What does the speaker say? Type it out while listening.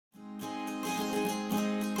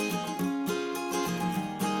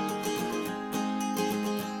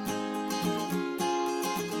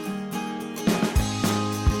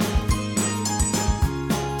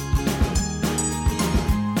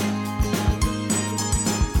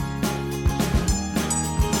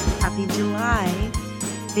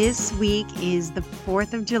This week is the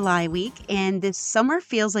 4th of July week, and this summer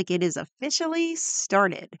feels like it is officially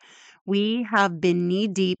started. We have been knee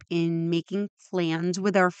deep in making plans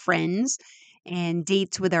with our friends and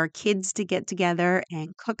dates with our kids to get together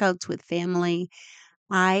and cookouts with family.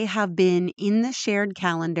 I have been in the shared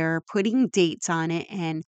calendar putting dates on it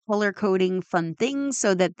and color coding fun things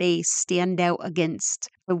so that they stand out against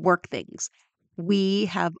the work things. We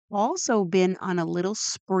have also been on a little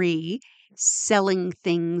spree selling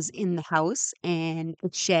things in the house and the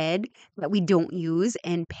shed that we don't use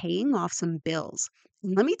and paying off some bills.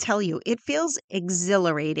 And let me tell you, it feels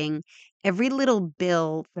exhilarating every little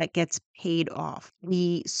bill that gets paid off.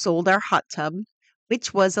 We sold our hot tub,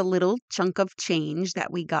 which was a little chunk of change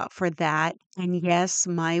that we got for that. And yes,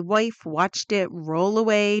 my wife watched it roll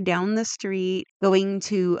away down the street, going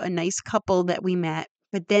to a nice couple that we met.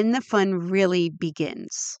 But then the fun really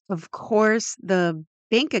begins. Of course, the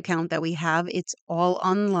bank account that we have, it's all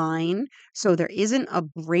online. So there isn't a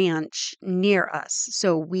branch near us.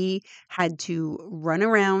 So we had to run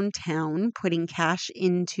around town putting cash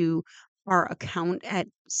into our account at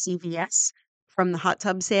CVS from the hot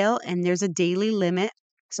tub sale, and there's a daily limit.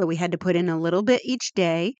 So we had to put in a little bit each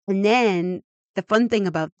day. And then the fun thing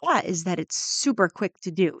about that is that it's super quick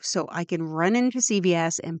to do. So I can run into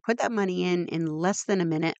CVS and put that money in less than a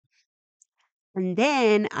minute. And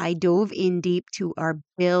then I dove in deep to our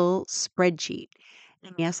bill spreadsheet.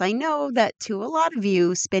 And yes, I know that to a lot of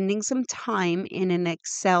you, spending some time in an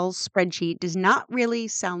Excel spreadsheet does not really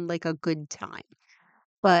sound like a good time.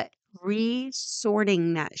 But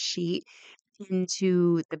resorting that sheet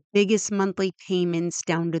into the biggest monthly payments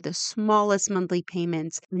down to the smallest monthly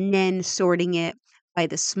payments, and then sorting it by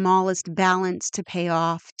the smallest balance to pay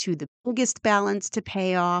off to the biggest balance to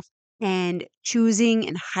pay off, and choosing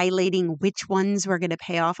and highlighting which ones we're going to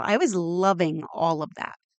pay off. I was loving all of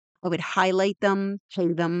that. I would highlight them,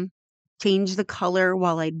 pay them, change the color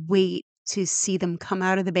while I'd wait to see them come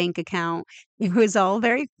out of the bank account. It was all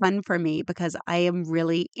very fun for me because I am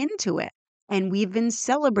really into it. And we've been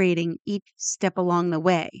celebrating each step along the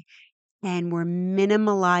way. And we're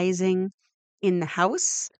minimalizing in the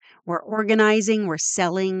house. We're organizing, we're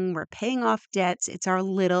selling, we're paying off debts. It's our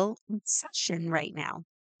little obsession right now.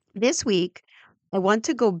 This week, I want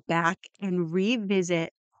to go back and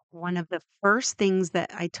revisit one of the first things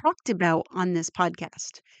that I talked about on this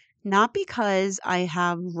podcast. Not because I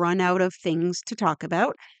have run out of things to talk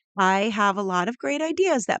about. I have a lot of great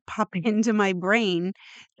ideas that pop into my brain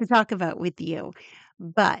to talk about with you.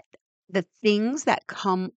 But the things that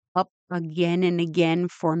come up again and again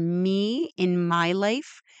for me in my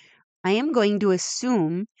life, I am going to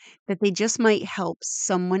assume that they just might help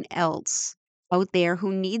someone else out there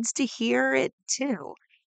who needs to hear it too.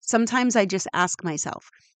 Sometimes I just ask myself,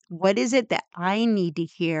 what is it that I need to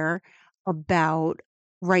hear about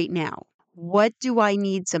right now? What do I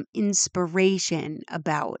need some inspiration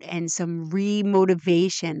about and some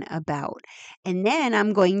remotivation about? And then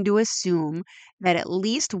I'm going to assume that at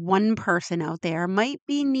least one person out there might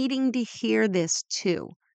be needing to hear this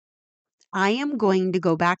too. I am going to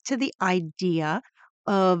go back to the idea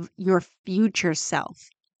of your future self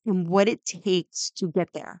and what it takes to get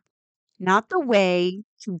there. Not the way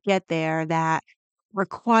to get there that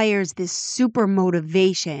requires this super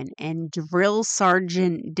motivation and drill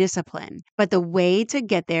sergeant discipline, but the way to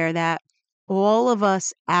get there that all of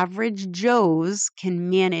us average Joes can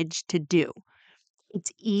manage to do.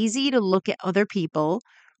 It's easy to look at other people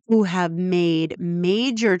who have made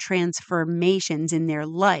major transformations in their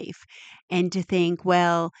life and to think,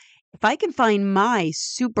 well, if I can find my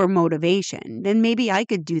super motivation, then maybe I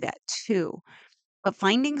could do that too. But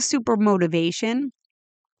finding super motivation,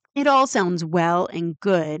 it all sounds well and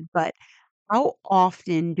good, but how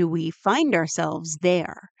often do we find ourselves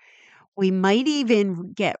there? We might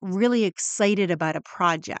even get really excited about a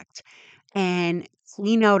project and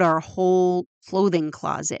clean out our whole clothing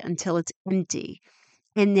closet until it's empty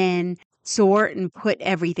and then sort and put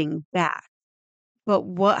everything back. But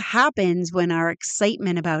what happens when our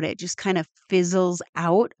excitement about it just kind of fizzles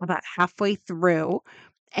out about halfway through?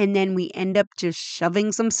 And then we end up just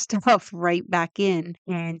shoving some stuff right back in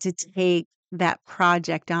and to take that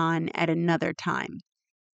project on at another time.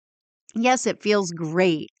 Yes, it feels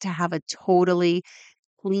great to have a totally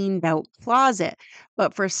cleaned out closet,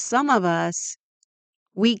 but for some of us,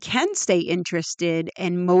 we can stay interested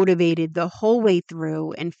and motivated the whole way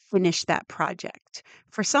through and finish that project.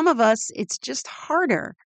 For some of us, it's just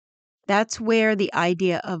harder. That's where the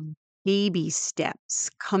idea of baby steps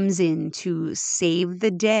comes in to save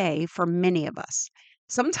the day for many of us.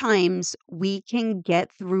 Sometimes we can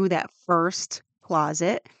get through that first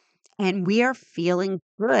closet and we are feeling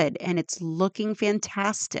good and it's looking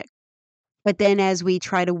fantastic. But then as we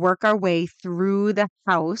try to work our way through the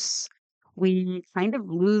house, we kind of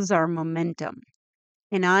lose our momentum.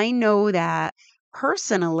 And I know that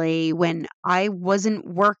personally, when I wasn't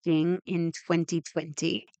working in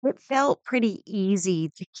 2020, it felt pretty easy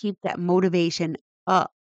to keep that motivation up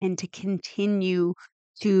and to continue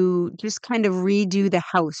to just kind of redo the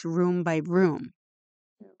house room by room.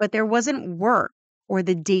 But there wasn't work or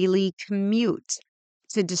the daily commute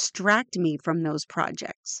to distract me from those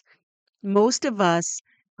projects. Most of us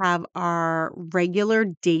have our regular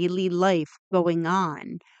daily life going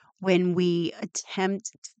on when we attempt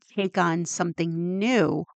to take on something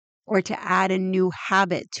new or to add a new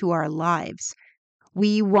habit to our lives.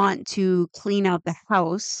 We want to clean out the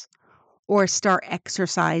house or start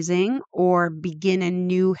exercising or begin a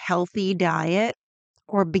new healthy diet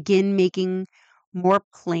or begin making more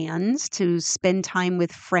plans to spend time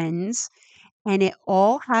with friends. And it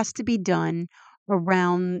all has to be done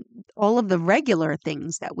around all of the regular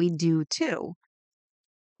things that we do too.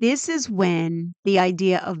 This is when the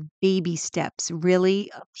idea of baby steps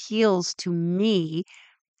really appeals to me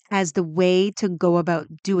as the way to go about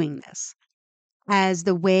doing this, as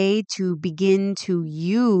the way to begin to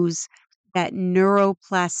use that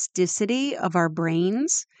neuroplasticity of our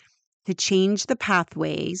brains to change the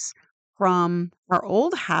pathways from our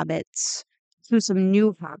old habits to some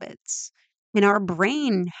new habits. And our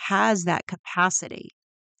brain has that capacity.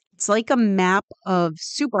 It's like a map of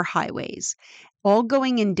superhighways, all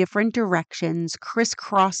going in different directions,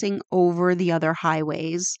 crisscrossing over the other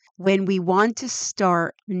highways. When we want to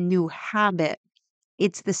start a new habit,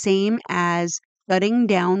 it's the same as shutting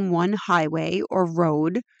down one highway or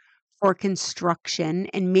road for construction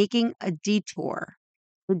and making a detour.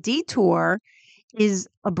 A detour is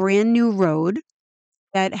a brand new road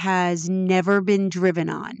that has never been driven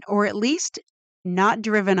on, or at least not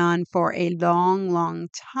driven on for a long, long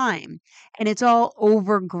time. And it's all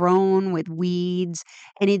overgrown with weeds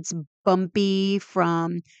and it's bumpy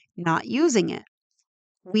from not using it.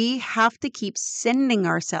 We have to keep sending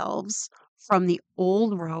ourselves from the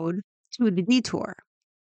old road to the detour.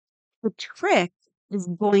 The trick is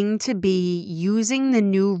going to be using the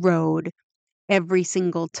new road every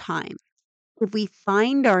single time. If we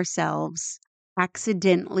find ourselves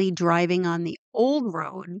accidentally driving on the old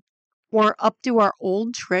road or up to our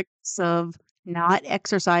old tricks of not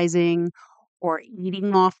exercising or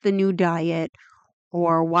eating off the new diet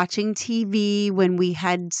or watching TV when we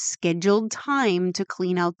had scheduled time to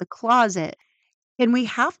clean out the closet, and we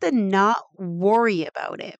have to not worry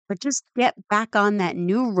about it, but just get back on that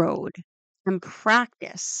new road and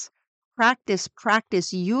practice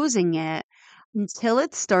using it until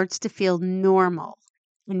it starts to feel normal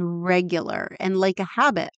and regular and like a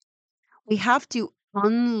habit. We have to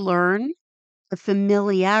unlearn the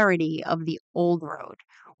familiarity of the old road.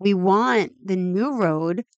 We want the new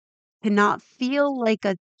road to not feel like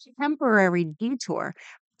a temporary detour,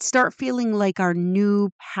 start feeling like our new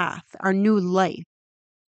path, our new life.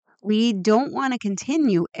 We don't want to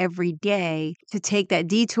continue every day to take that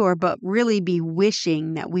detour, but really be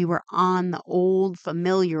wishing that we were on the old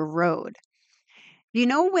familiar road. You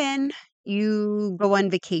know, when you go on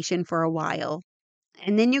vacation for a while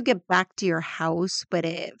and then you get back to your house, but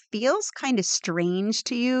it feels kind of strange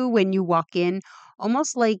to you when you walk in,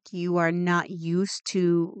 almost like you are not used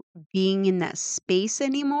to being in that space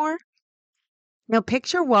anymore? Now,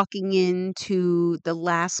 picture walking into the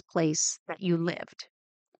last place that you lived.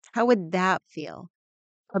 How would that feel?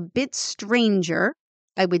 A bit stranger,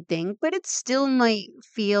 I would think, but it still might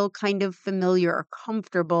feel kind of familiar or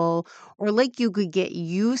comfortable or like you could get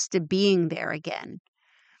used to being there again.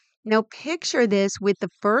 Now, picture this with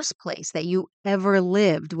the first place that you ever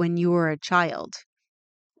lived when you were a child.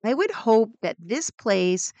 I would hope that this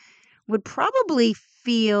place would probably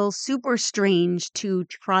feel super strange to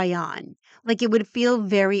try on. Like it would feel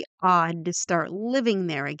very odd to start living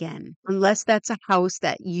there again. Unless that's a house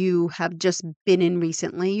that you have just been in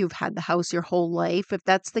recently, you've had the house your whole life. If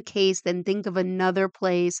that's the case, then think of another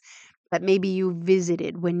place that maybe you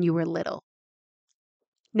visited when you were little.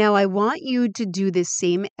 Now, I want you to do this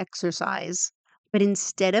same exercise, but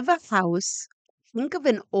instead of a house, think of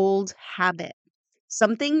an old habit.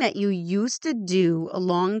 Something that you used to do a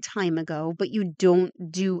long time ago, but you don't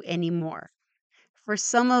do anymore. For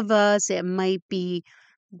some of us, it might be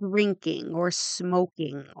drinking or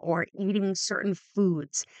smoking or eating certain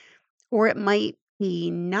foods, or it might be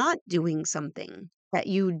not doing something that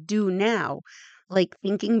you do now, like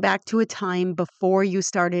thinking back to a time before you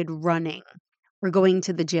started running or going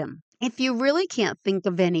to the gym. If you really can't think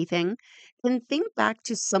of anything, And think back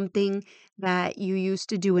to something that you used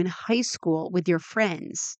to do in high school with your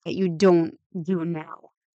friends that you don't do now.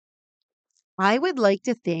 I would like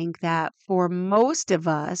to think that for most of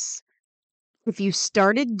us, if you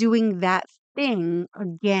started doing that thing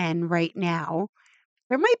again right now,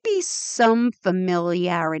 there might be some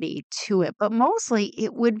familiarity to it, but mostly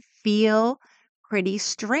it would feel pretty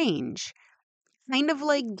strange. Kind of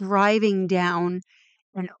like driving down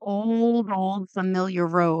an old familiar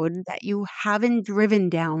road that you haven't driven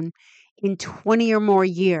down in 20 or more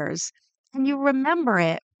years. And you remember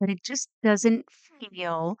it, but it just doesn't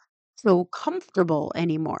feel so comfortable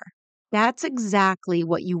anymore. That's exactly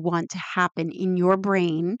what you want to happen in your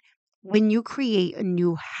brain when you create a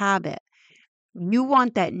new habit. You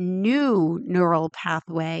want that new neural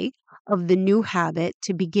pathway of the new habit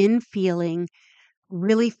to begin feeling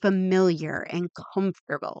really familiar and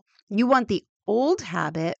comfortable. You want the old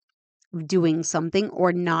habit of doing something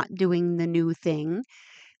or not doing the new thing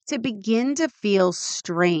to begin to feel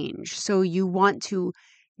strange. So you want to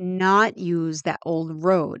not use that old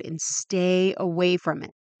road and stay away from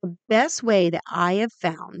it. The best way that I have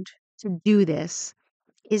found to do this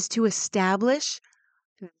is to establish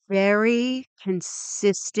very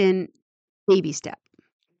consistent baby steps,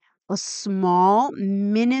 a small,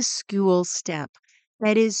 minuscule step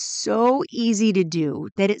that is so easy to do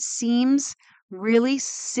that it seems really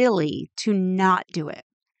silly to not do it,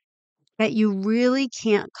 that you really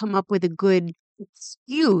can't come up with a good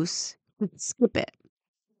excuse to skip it.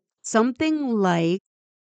 Something like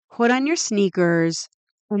put on your sneakers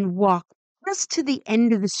and walk just to the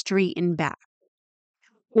end of the street and back,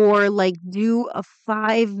 or like do a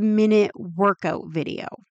 5-minute workout video.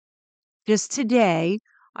 Just today,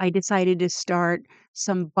 I decided to start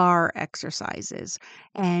some bar exercises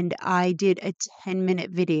and I did a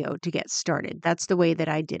 10-minute video to get started. That's the way that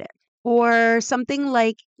I did it. Or something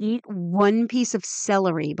like eat one piece of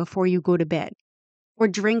celery before you go to bed, or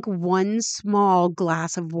drink one small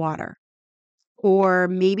glass of water, or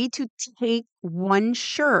maybe to take one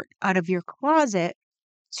shirt out of your closet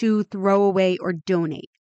to throw away or donate.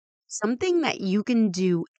 Something that you can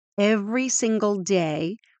do every single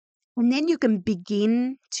day, and then you can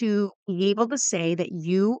begin to be able to say that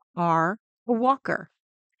you are a walker,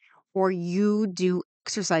 or you do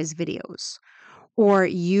exercise videos, or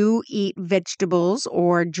you eat vegetables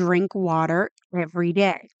or drink water every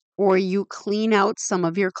day, or you clean out some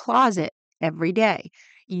of your closet every day.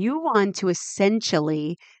 You want to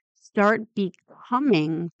essentially start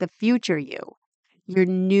becoming the future you, your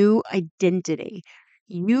new identity.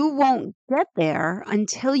 You won't get there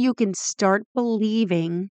until you can start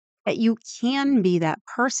believing that you can be that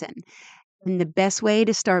person. And the best way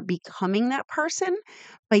to start becoming that person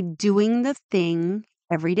by doing the thing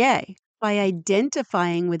every day, by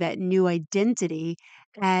identifying with that new identity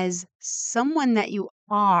as someone that you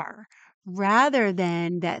are, rather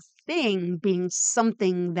than that thing being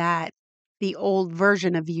something that the old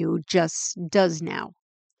version of you just does now.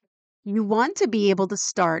 You want to be able to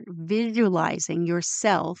start visualizing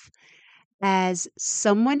yourself as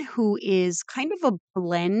someone who is kind of a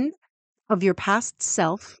blend of your past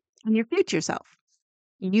self and your future self.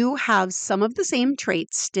 You have some of the same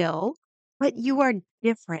traits still, but you are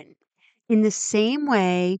different in the same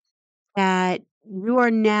way that you are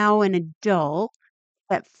now an adult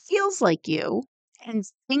that feels like you and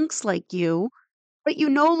thinks like you, but you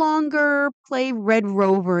no longer play Red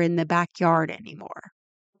Rover in the backyard anymore,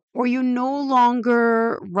 or you no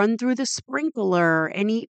longer run through the sprinkler and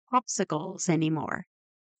eat popsicles anymore.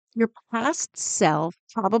 Your past self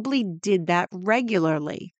probably did that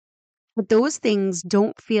regularly, but those things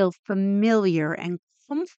don't feel familiar and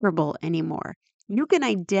comfortable anymore. You can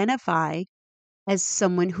identify as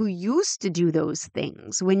someone who used to do those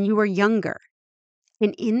things when you were younger.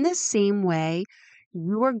 And in the same way,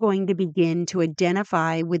 you are going to begin to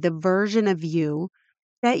identify with a version of you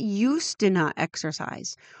that used to not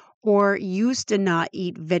exercise or used to not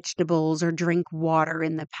eat vegetables or drink water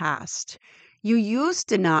in the past. You used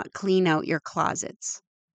to not clean out your closets.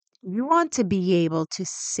 You want to be able to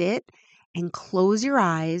sit and close your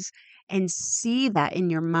eyes and see that in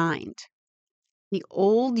your mind, the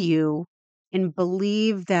old you, and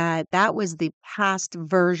believe that that was the past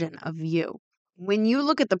version of you. When you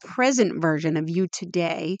look at the present version of you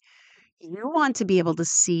today, you want to be able to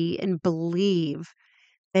see and believe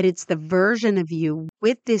that it's the version of you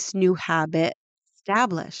with this new habit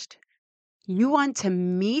established. You want to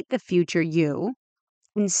meet the future you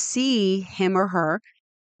and see him or her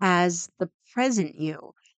as the present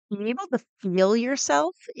you. Be able to feel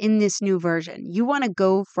yourself in this new version. You want to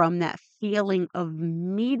go from that feeling of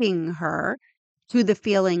meeting her to the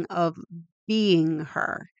feeling of being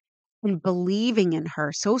her. and believing in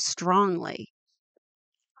her so strongly.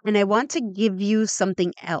 And I want to give you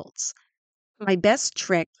something else. My best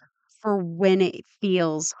trick for when it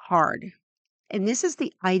feels hard. And this is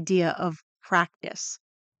the idea of practice.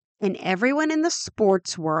 And everyone in the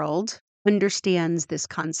sports world understands this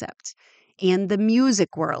concept, and the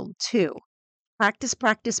music world too. Practice,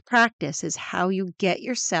 practice, practice is how you get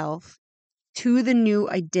yourself to the new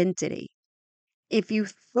identity. If you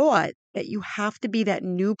thought that you have to be that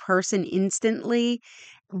new person instantly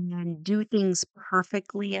and do things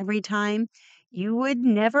perfectly every time, you would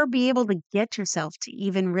never be able to get yourself to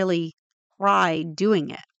even really try doing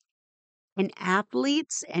it. And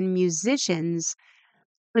athletes and musicians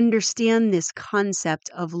understand this concept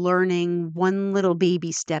of learning one little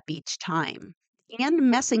baby step each time and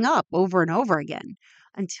messing up over and over again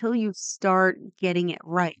until you start getting it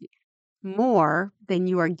right more than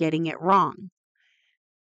you are getting it wrong.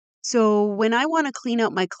 So when I want to clean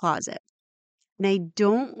out my closet and I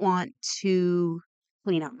don't want to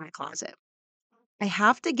clean out my closet, I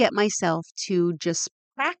have to get myself to just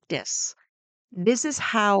practice. This is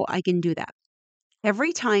how I can do that.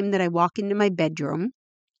 Every time that I walk into my bedroom,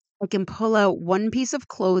 I can pull out one piece of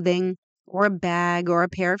clothing or a bag or a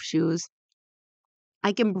pair of shoes.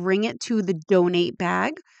 I can bring it to the donate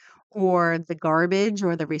bag or the garbage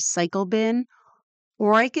or the recycle bin,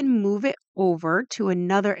 or I can move it over to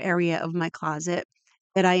another area of my closet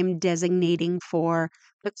that I am designating for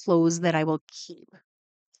the clothes that I will keep.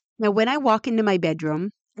 Now, when I walk into my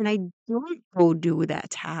bedroom and I don't go do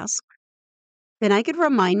that task, then I could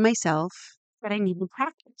remind myself that I need to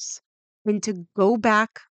practice and to go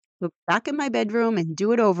back in my bedroom and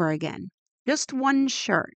do it over again. Just one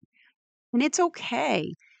shirt. And it's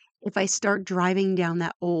okay if I start driving down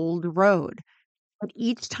that old road. But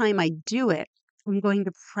each time I do it, I'm going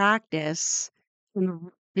to practice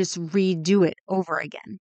and just redo it over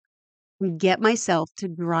again and get myself to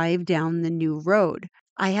drive down the new road.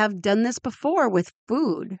 I have done this before with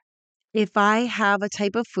food. If I have a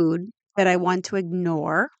type of food that I want to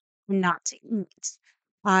ignore and not to eat,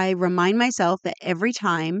 I remind myself that every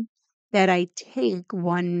time that I take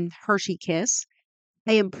one Hershey Kiss,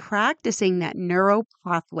 I am practicing that neural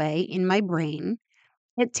pathway in my brain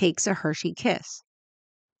that takes a Hershey Kiss.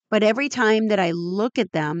 But every time that I look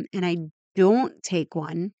at them and I don't take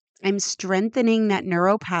one, I'm strengthening that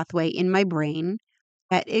neural pathway in my brain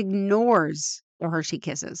that ignores the Hershey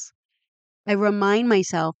Kisses. I remind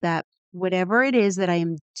myself that whatever it is that I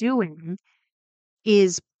am doing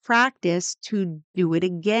is practice to do it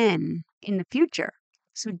again in the future.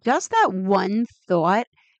 So just that one thought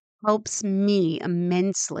helps me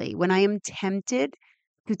immensely when I am tempted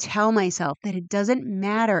to tell myself that it doesn't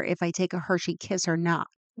matter if I take a Hershey Kiss or not.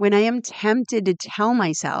 When I am tempted to tell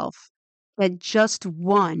myself that just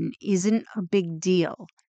one isn't a big deal.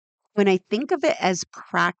 When I think of it as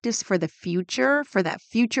practice for the future, for that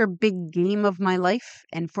future big game of my life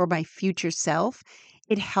and for my future self,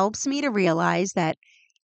 it helps me to realize that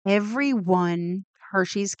every one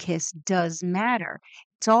Hershey's Kiss does matter.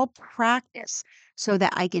 It's all practice so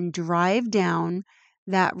that I can drive down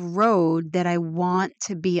that road that I want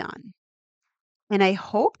to be on. And I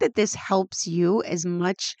hope that this helps you as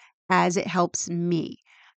much as it helps me.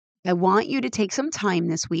 I want you to take some time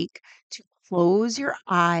this week to close your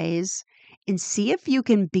eyes and see if you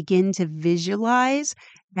can begin to visualize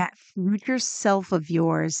that future self of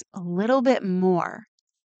yours a little bit more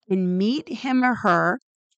and meet him or her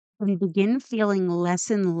and begin feeling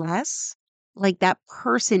less and less like that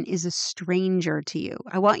person is a stranger to you.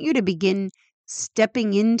 I want you to begin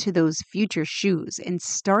stepping into those future shoes and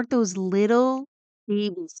start those little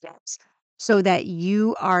baby steps so that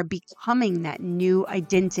you are becoming that new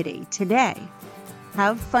identity today.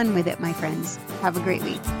 Have fun with it, my friends. Have a great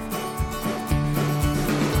week.